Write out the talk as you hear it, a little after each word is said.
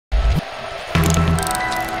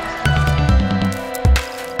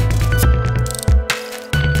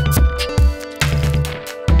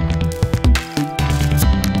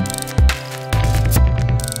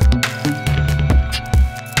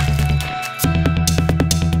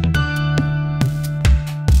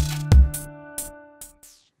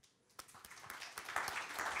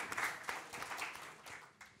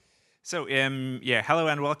Yeah, hello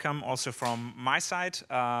and welcome also from my side.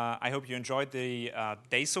 I hope you enjoyed the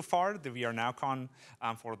day so far, the VR NowCon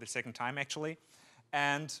for the second time actually.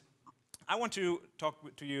 And I want to talk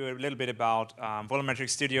to you a little bit about Volumetric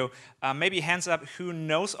Studio. Maybe hands up who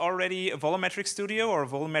knows already a Volumetric Studio or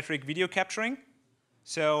volumetric video capturing?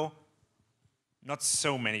 So, not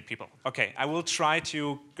so many people. Okay, I will try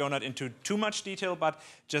to go not into too much detail, but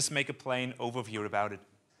just make a plain overview about it.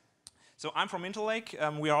 So I'm from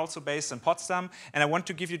Interlake. We are also based in Potsdam, and I want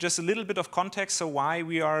to give you just a little bit of context, so why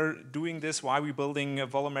we are doing this, why we're building a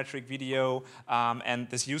volumetric video, and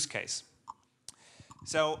this use case.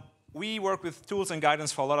 So we work with tools and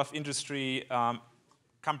guidance for a lot of industry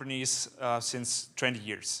companies since 20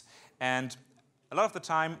 years. And a lot of the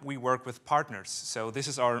time, we work with partners. So this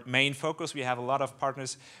is our main focus. We have a lot of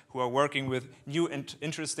partners who are working with new and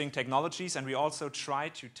interesting technologies, and we also try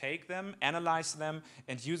to take them, analyze them,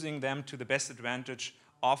 and using them to the best advantage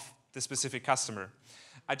of the specific customer.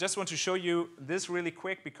 I just want to show you this really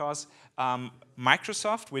quick because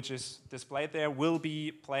Microsoft, which is displayed there, will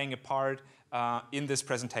be playing a part in this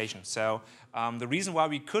presentation. So the reason why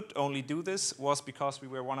we could only do this was because we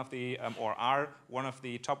were one of the, or are one of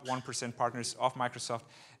the top 1% partners of Microsoft,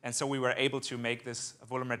 and so we were able to make this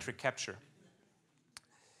volumetric capture.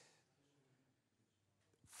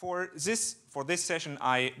 For this session,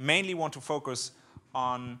 I mainly want to focus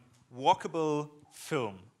on walkable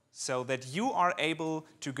film, so that you are able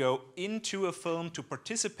to go into a film, to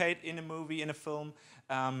participate in a movie, in a film,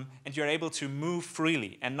 and you're able to move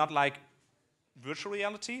freely, and not like virtual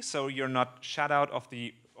reality, so you're not shut out of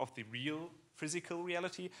the real physical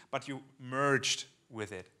reality, but you merged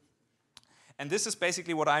with it. And this is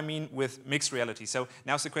basically what I mean with mixed reality. So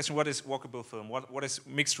now's the question, what is walkable film? What is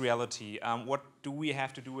mixed reality? What do we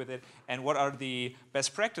have to do with it? And what are the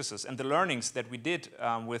best practices and the learnings that we did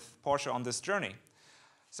with Porsche on this journey?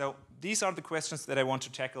 So these are the questions that I want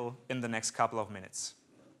to tackle in the next couple of minutes.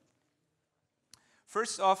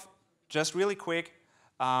 First off, just really quick,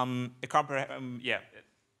 a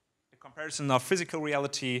comparison of physical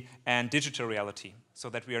reality and digital reality, so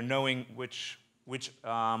that we are knowing which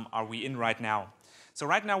are we in right now. So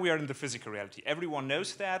right now we are in the physical reality. Everyone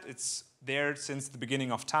knows that. It's there since the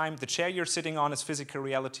beginning of time. The chair you're sitting on is physical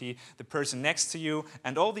reality, the person next to you,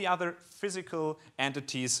 and all the other physical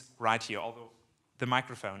entities right here, although the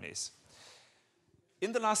microphone is.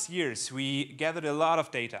 In the last years, we gathered a lot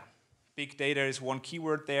of data. Big data is one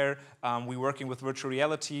keyword there. We're working with virtual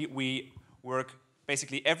reality. We work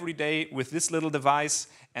basically every day with this little device,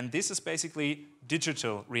 and this is basically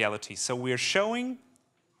digital reality. So we're showing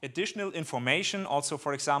additional information. Also,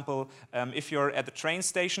 for example, if you're at the train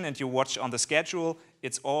station and you watch on the schedule,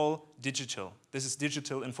 it's all digital. This is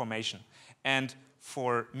digital information. And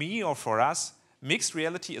for me or for us, mixed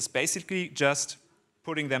reality is basically just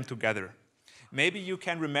putting them together. Maybe you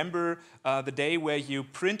can remember the day where you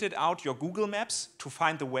printed out your Google Maps to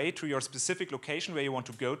find the way to your specific location where you want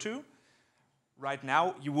to go to. Right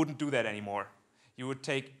now, you wouldn't do that anymore. You would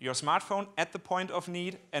take your smartphone at the point of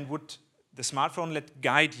need, and would the smartphone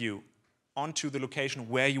guide you onto the location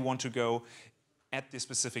where you want to go at the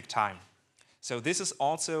specific time. So this is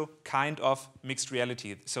also kind of mixed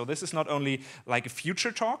reality. So this is not only like a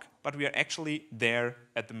future talk, but we are actually there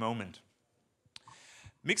at the moment.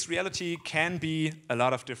 Mixed reality can be a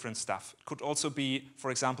lot of different stuff. It could also be,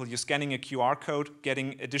 for example, you're scanning a QR code,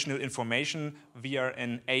 getting additional information via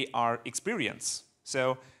an AR experience.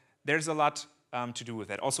 So there's a lot to do with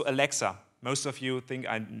that. Also Alexa. Most of you think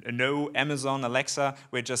I know Amazon Alexa,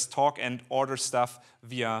 where you just talk and order stuff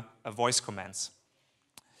via voice commands.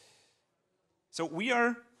 So we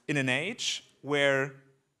are in an age where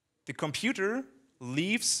the computer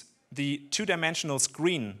leaves the two-dimensional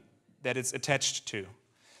screen that it's attached to.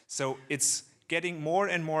 So it's getting more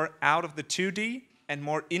and more out of the 2D and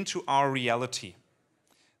more into our reality.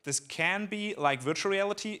 This can be like virtual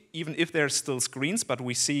reality, even if there's still screens, but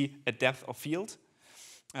we see a depth of field.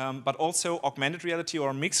 But also augmented reality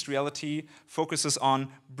or mixed reality focuses on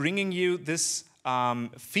bringing you this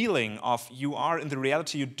feeling of you are in the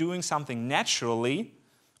reality, you're doing something naturally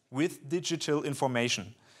with digital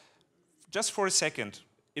information. Just for a second,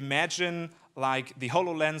 imagine like the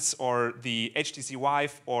HoloLens or the HTC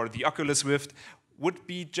Vive or the Oculus Rift would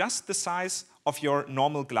be just the size of your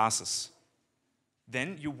normal glasses.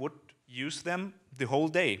 Then you would use them the whole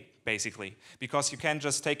day, basically, because you can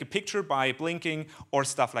just take a picture by blinking or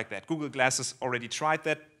stuff like that. Google Glasses already tried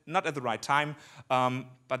that, not at the right time,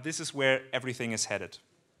 but this is where everything is headed.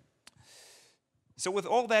 So with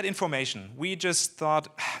all that information, we just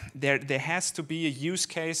thought there has to be a use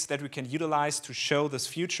case that we can utilize to show this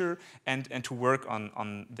future and to work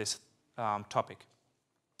on this topic.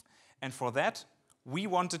 And for that, we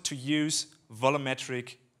wanted to use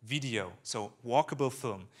volumetric video, so walkable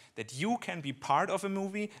film, that you can be part of a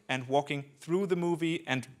movie and walking through the movie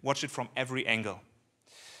and watch it from every angle.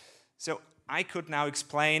 So I could now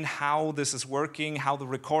explain how this is working, how the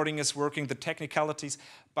recording is working, the technicalities,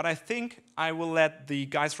 but I think I will let the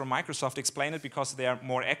guys from Microsoft explain it because they are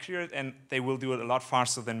more accurate and they will do it a lot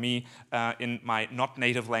faster than me in my not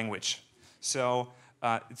native language. So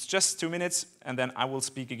it's just 2 minutes and then I will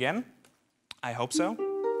speak again. I hope so.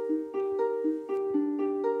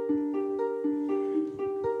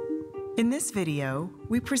 In this video,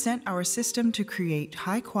 we present our system to create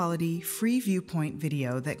high-quality, free viewpoint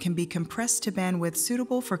video that can be compressed to bandwidth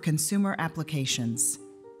suitable for consumer applications.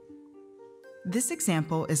 This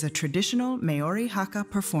example is a traditional Maori haka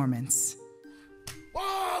performance.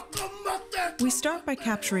 We start by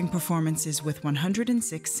capturing performances with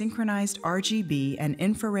 106 synchronized RGB and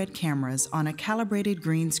infrared cameras on a calibrated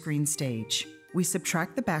green screen stage. We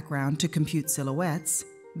subtract the background to compute silhouettes,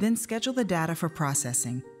 then schedule the data for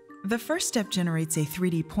processing. The first step generates a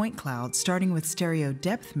 3D point cloud starting with stereo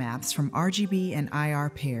depth maps from RGB and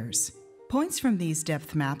IR pairs. Points from these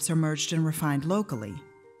depth maps are merged and refined locally.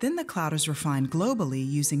 Then the cloud is refined globally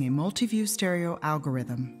using a multi-view stereo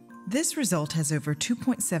algorithm. This result has over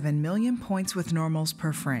 2.7 million points with normals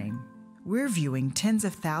per frame. We're viewing tens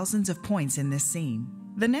of thousands of points in this scene.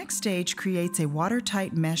 The next stage creates a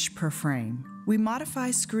watertight mesh per frame. We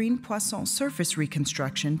modify screen Poisson surface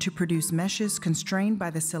reconstruction to produce meshes constrained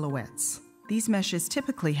by the silhouettes. These meshes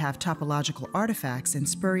typically have topological artifacts and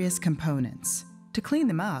spurious components. To clean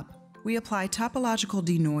them up, we apply topological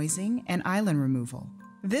denoising and island removal.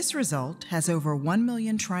 This result has over 1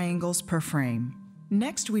 million triangles per frame.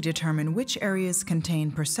 Next, we determine which areas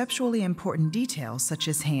contain perceptually important details such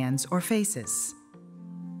as hands or faces.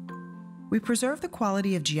 We preserve the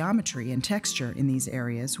quality of geometry and texture in these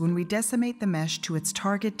areas when we decimate the mesh to its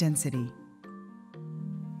target density.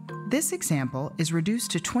 This example is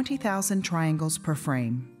reduced to 20,000 triangles per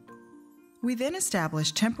frame. We then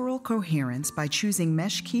establish temporal coherence by choosing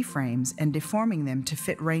mesh keyframes and deforming them to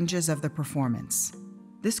fit ranges of the performance.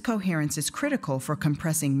 This coherence is critical for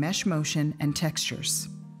compressing mesh motion and textures.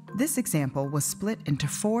 This example was split into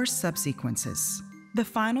 4 subsequences. The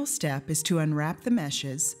final step is to unwrap the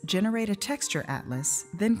meshes, generate a texture atlas,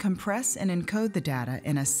 then compress and encode the data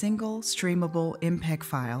in a single streamable MPEG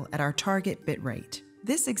file at our target bitrate.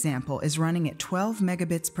 This example is running at 12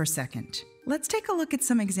 megabits per second. Let's take a look at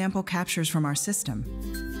some example captures from our system.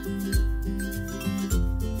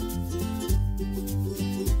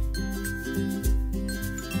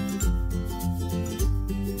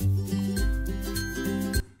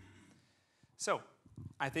 So,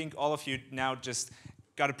 I think all of you now just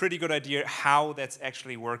got a pretty good idea how that's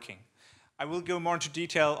actually working. I will go more into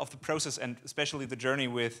detail of the process and especially the journey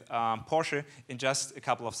with Porsche in just a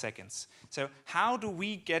couple of seconds. So how do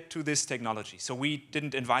we get to this technology? So we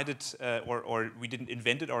didn't invite it or we didn't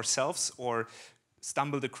invent it ourselves or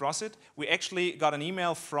stumbled across it. We actually got an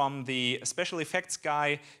email from the special effects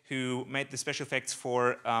guy who made the special effects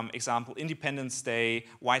for example, Independence Day,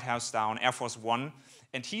 White House Down, Air Force One.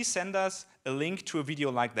 And he sent us a link to a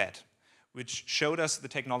video like that, which showed us the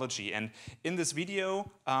technology. And in this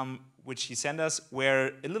video, which he sent us,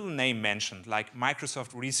 were a little name mentioned, like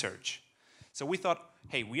Microsoft Research. So we thought,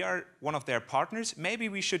 hey, we are one of their partners, maybe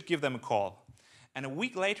we should give them a call. And a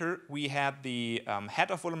week later, we had the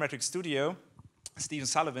head of Volumetric Studio, Stephen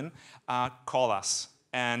Sullivan, call us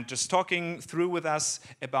and just talking through with us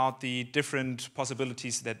about the different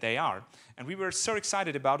possibilities that they are. And we were so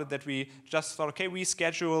excited about it that we just thought, okay, we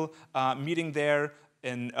schedule a meeting there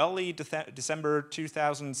in early December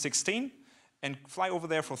 2016 and fly over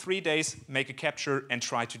there for 3 days, make a capture, and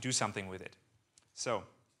try to do something with it. So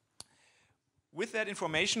with that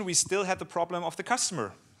information, we still had the problem of the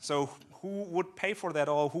customer. So who would pay for that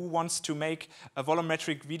all? Who wants to make a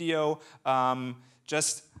volumetric video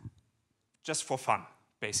just for fun,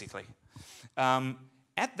 basically?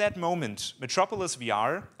 At that moment, Metropolis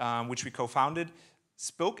VR, which we co-founded,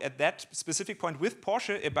 spoke at that specific point with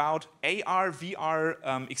Porsche about AR,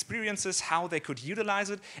 VR experiences, how they could utilize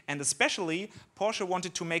it, and especially Porsche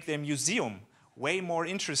wanted to make their museum way more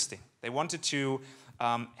interesting. They wanted to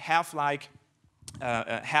have like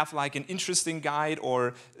an interesting guide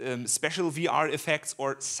or special VR effects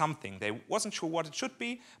or something. They wasn't sure what it should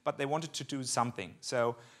be, but they wanted to do something.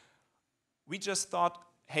 So we just thought,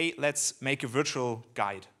 hey, let's make a virtual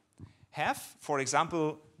guide. Have, for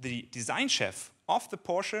example, the design chef of the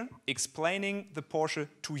Porsche explaining the Porsche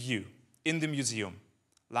to you in the museum,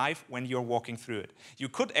 live when you're walking through it. You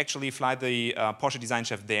could actually fly the Porsche design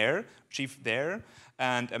chef there,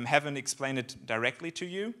 and have him explain it directly to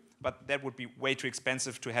you. but that would be way too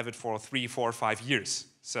expensive to have it for 3, 4, 5 years.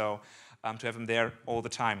 So to have him there all the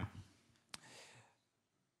time.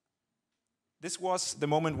 This was the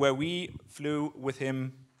moment where we flew with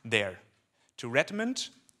him there to Redmond.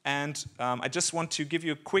 And I just want to give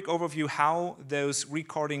you a quick overview how those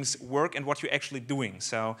recordings work and what you're actually doing.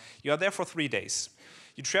 So you are there for 3 days.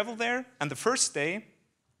 You travel there, and the first day,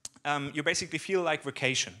 you basically feel like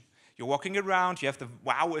vacation. You're walking around, you have the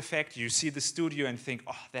wow effect, you see the studio and think,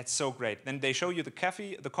 oh, that's so great. Then they show you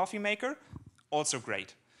the coffee maker, also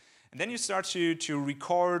great. And then you start to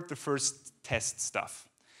record the first test stuff.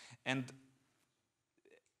 And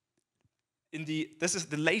this is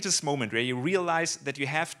the latest moment where you realize that you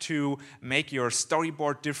have to make your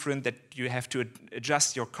storyboard different, that you have to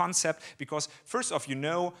adjust your concept, because first off, you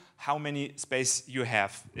know how many space you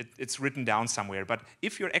have. It's written down somewhere. But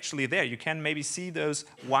if you're actually there, you can maybe see those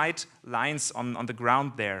white lines on the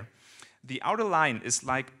ground there. The outer line is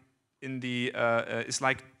like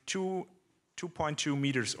 2.2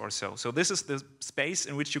 meters or so. So this is the space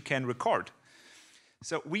in which you can record.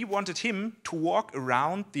 So we wanted him to walk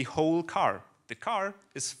around the whole car. The car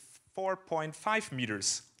is 4.5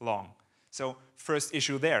 meters long. So first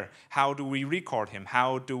issue there, how do we record him?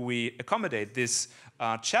 How do we accommodate this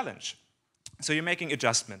challenge? So you're making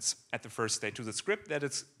adjustments at the first day to the script that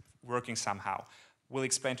it's working somehow. We'll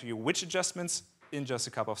explain to you which adjustments in just a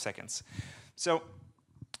couple of seconds. So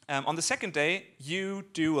on the second day, you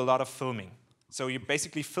do a lot of filming. So you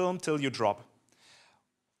basically film till you drop.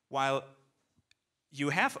 While you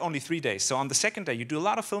have only 3 days, so on the second day you do a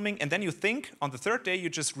lot of filming, and then you think on the third day you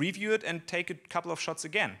just review it and take a couple of shots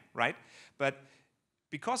again, right? But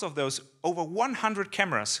because of those over 100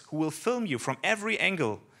 cameras who will film you from every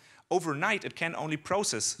angle, overnight it can only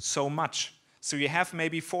process so much. So you have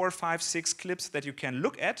maybe 4, 5, 6 clips that you can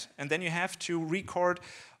look at, and then you have to record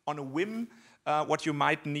on a whim what you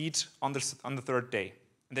might need on the third day.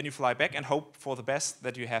 And then you fly back and hope for the best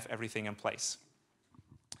that you have everything in place.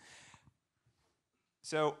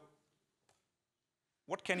 So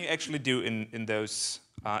what can you actually do in those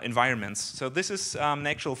environments? So this is an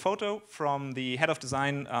actual photo from the head of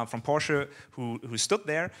design from Porsche who stood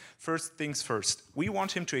there. First things first, we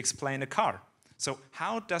want him to explain a car. So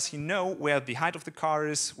how does he know where the height of the car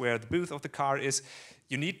is, where the booth of the car is?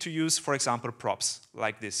 You need to use, for example, props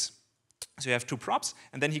like this. So you have 2 props,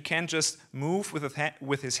 and then he can just move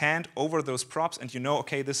with his hand over those props, and you know,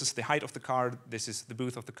 okay, this is the height of the car, this is the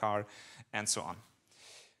booth of the car, and so on.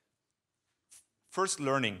 First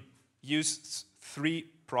learning, use 3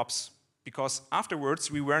 props, because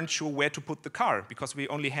afterwards we weren't sure where to put the car, because we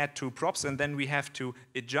only had 2 props, and then we have to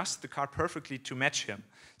adjust the car perfectly to match him.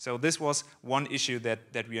 So this was one issue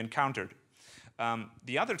that we encountered.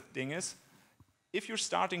 The other thing is, if you're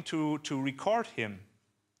starting to record him,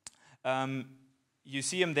 you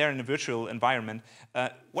see him there in a virtual environment,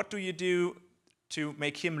 what do you do to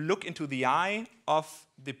make him look into the eye of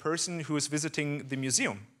the person who is visiting the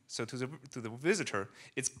museum? So to the visitor,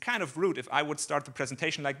 it's kind of rude if I would start the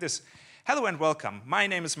presentation like this. Hello and welcome, my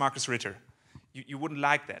name is Markus Ritter. You wouldn't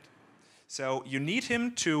like that. So you need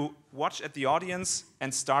him to watch at the audience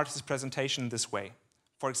and start his presentation this way.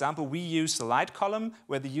 For example, we use the light column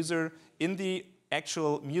where the user in the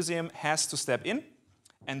actual museum has to step in,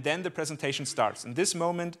 and then the presentation starts. In this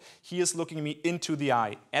moment, he is looking me into the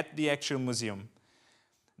eye at the actual museum.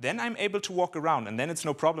 Then I'm able to walk around, and then it's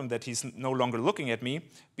no problem that he's no longer looking at me,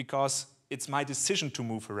 because it's my decision to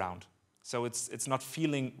move around. So it's not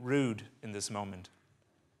feeling rude in this moment.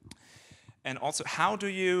 And also, how do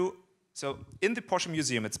you... So in the Porsche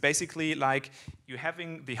Museum, it's basically like you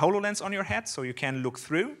having the HoloLens on your head, so you can look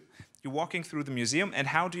through. You're walking through the museum, and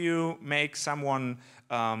how do you make someone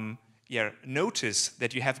notice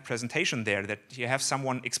that you have a presentation there, that you have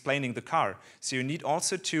someone explaining the car? So you need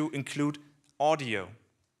also to include audio.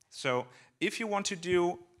 So if you want to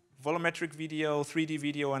do volumetric video, 3D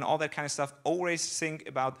video, and all that kind of stuff, always think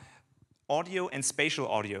about audio and spatial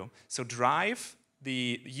audio. So drive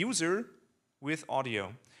the user with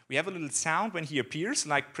audio. We have a little sound when he appears,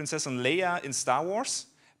 like Princess Leia in Star Wars,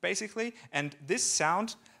 basically. And this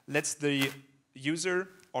sound lets the user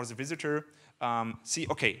or the visitor see,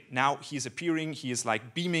 okay, now he's appearing, he is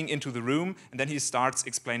like beaming into the room, and then he starts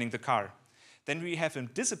explaining the car. Then we have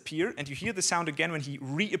him disappear, and you hear the sound again when he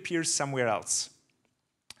reappears somewhere else.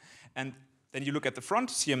 And then you look at the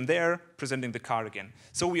front, see him there, presenting the car again.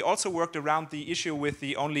 So we also worked around the issue with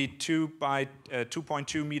the only 2 by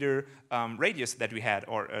 2.2 meter radius that we had,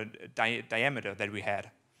 or diameter that we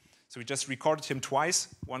had. So we just recorded him twice,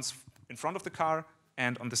 once in front of the car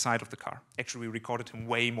and on the side of the car. Actually, we recorded him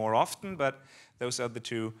way more often, but those are the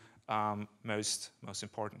 2 most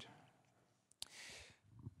important.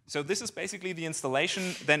 So this is basically the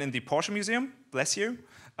installation then in the Porsche Museum, bless you.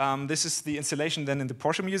 This is the installation then in the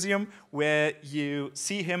Porsche Museum, where you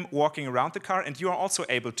see him walking around the car, and you are also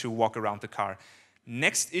able to walk around the car.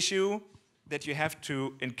 Next issue that you have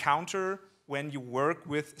to encounter when you work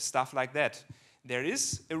with stuff like that. There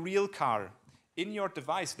is a real car in your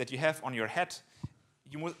device that you have on your head.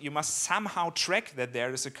 You must somehow track that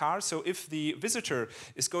there is a car, so if the visitor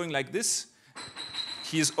is going like this,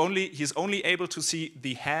 he is only able to see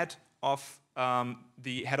the head of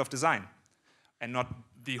design, and not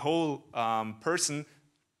the whole person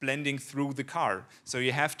blending through the car. So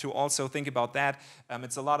you have to also think about that.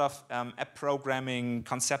 It's a lot of app programming,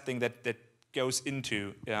 concepting that goes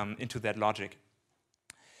into that logic.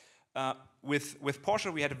 With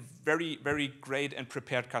Porsche, we had a very, very great and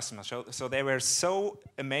prepared customer. So they were so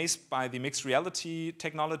amazed by the mixed reality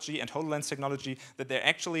technology and HoloLens technology that they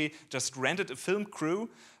actually just rented a film crew,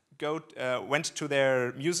 went to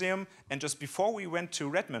their museum, and just before we went to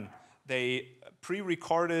Redmond, they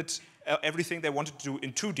pre-recorded everything they wanted to do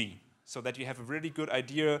in 2D, so that you have a really good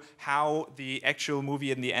idea how the actual movie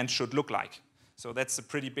in the end should look like. So that's a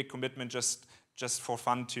pretty big commitment just for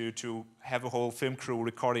fun to have a whole film crew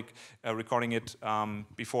recording it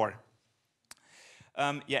before.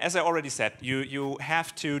 Yeah, as I already said, you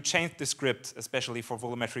have to change the script, especially for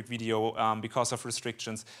volumetric video, because of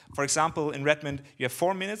restrictions. For example, in Redmond, you have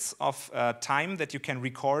 4 minutes of time that you can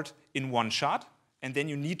record in one shot, and then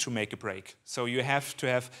you need to make a break. So you have to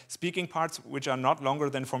have speaking parts which are not longer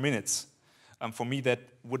than 4 minutes. For me, that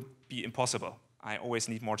would be impossible. I always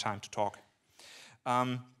need more time to talk.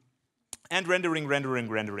 And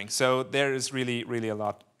rendering. So there is really, really a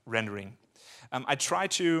lot rendering. I try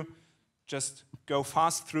to just go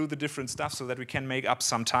fast through the different stuff so that we can make up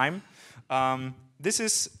some time. This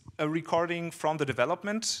is a recording from the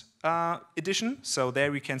development edition. So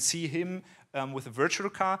there we can see him with a virtual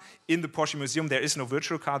car. In the Porsche Museum, there is no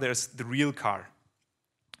virtual car, there's the real car.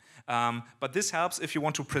 But this helps if you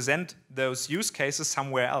want to present those use cases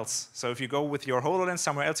somewhere else. So if you go with your HoloLens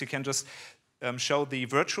somewhere else, you can just show the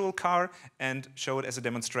virtual car and show it as a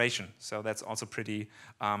demonstration. So that's also pretty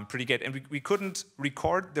good. And we couldn't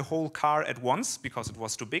record the whole car at once because it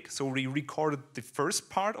was too big. So we recorded the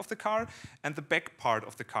first part of the car and the back part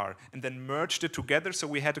of the car, and then merged it together so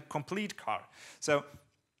we had a complete car. So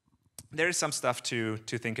there is some stuff to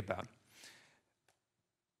think about.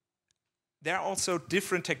 There are also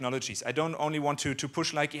different technologies. I don't only want to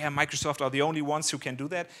push like, yeah, Microsoft are the only ones who can do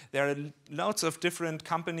that. There are lots of different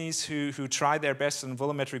companies who try their best in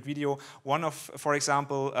volumetric video. One of, for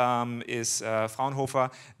example, is Fraunhofer.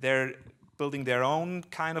 They're building their own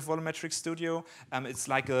kind of volumetric studio. It's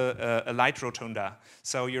like a light rotunda.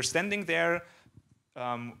 So you're standing there,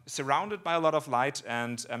 surrounded by a lot of light,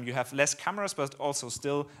 and you have less cameras, but also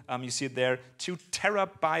still, you see it there, 2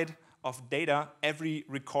 terabyte of data every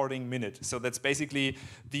recording minute. So that's basically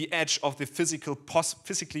the edge of the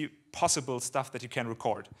physically possible stuff that you can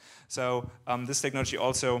record. So this technology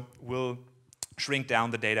also will shrink down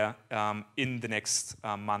the data in the next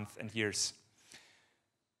month and years.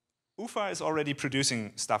 UFA is already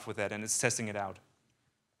producing stuff with that, and it's testing it out.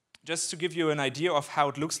 Just to give you an idea of how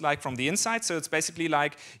it looks like from the inside, so it's basically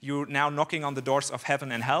like you're now knocking on the doors of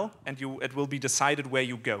heaven and hell, and it will be decided where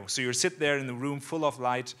you go. So you sit there in a room full of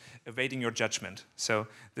light, awaiting your judgment. So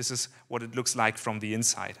this is what it looks like from the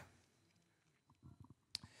inside.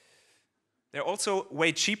 There are also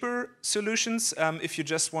way cheaper solutions if you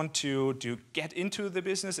just want to get into the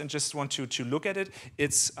business and just want to look at it.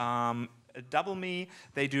 It's DoubleMe.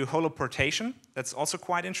 They do holoportation. That's also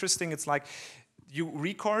quite interesting. It's like you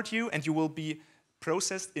record you, and you will be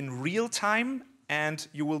processed in real time, and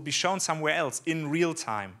you will be shown somewhere else in real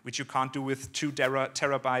time, which you can't do with 2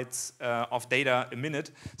 terabytes of data a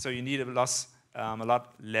minute. So you need a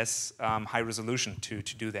lot less high resolution to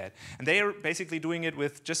do that. And they are basically doing it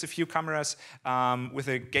with just a few cameras, with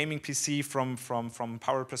a gaming PC from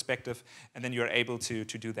power perspective, and then you're able to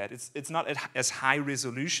do that. It's not as high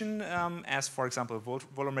resolution as, for example,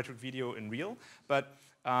 volumetric video in real, but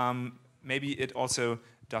maybe it also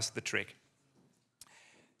does the trick.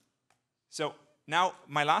 So now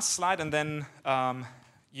my last slide, and then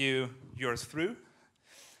you're through.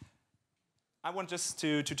 I want just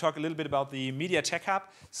to talk a little bit about the Media Tech Hub.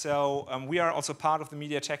 So we are also part of the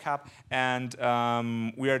Media Tech Hub, and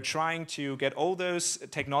we are trying to get all those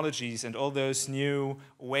technologies and all those new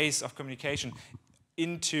ways of communication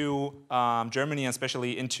into Germany, and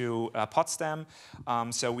especially into Potsdam.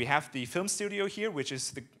 So we have the film studio here, which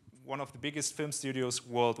is one of the biggest film studios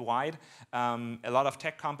worldwide, a lot of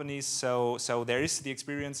tech companies, so there is the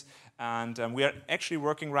experience. And we are actually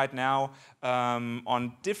working right now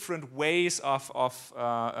on different ways of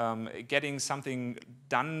getting something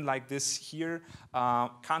done like this here.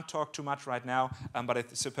 Can't talk too much right now, but I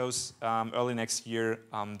suppose early next year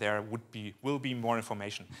there will be more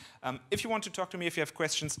information. If you want to talk to me, if you have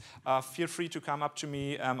questions, feel free to come up to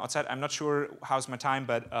me outside. I'm not sure how's my time,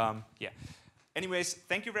 but yeah. Anyways,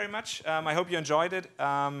 thank you very much. I hope you enjoyed it.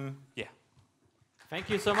 Yeah. Thank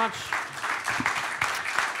you so much.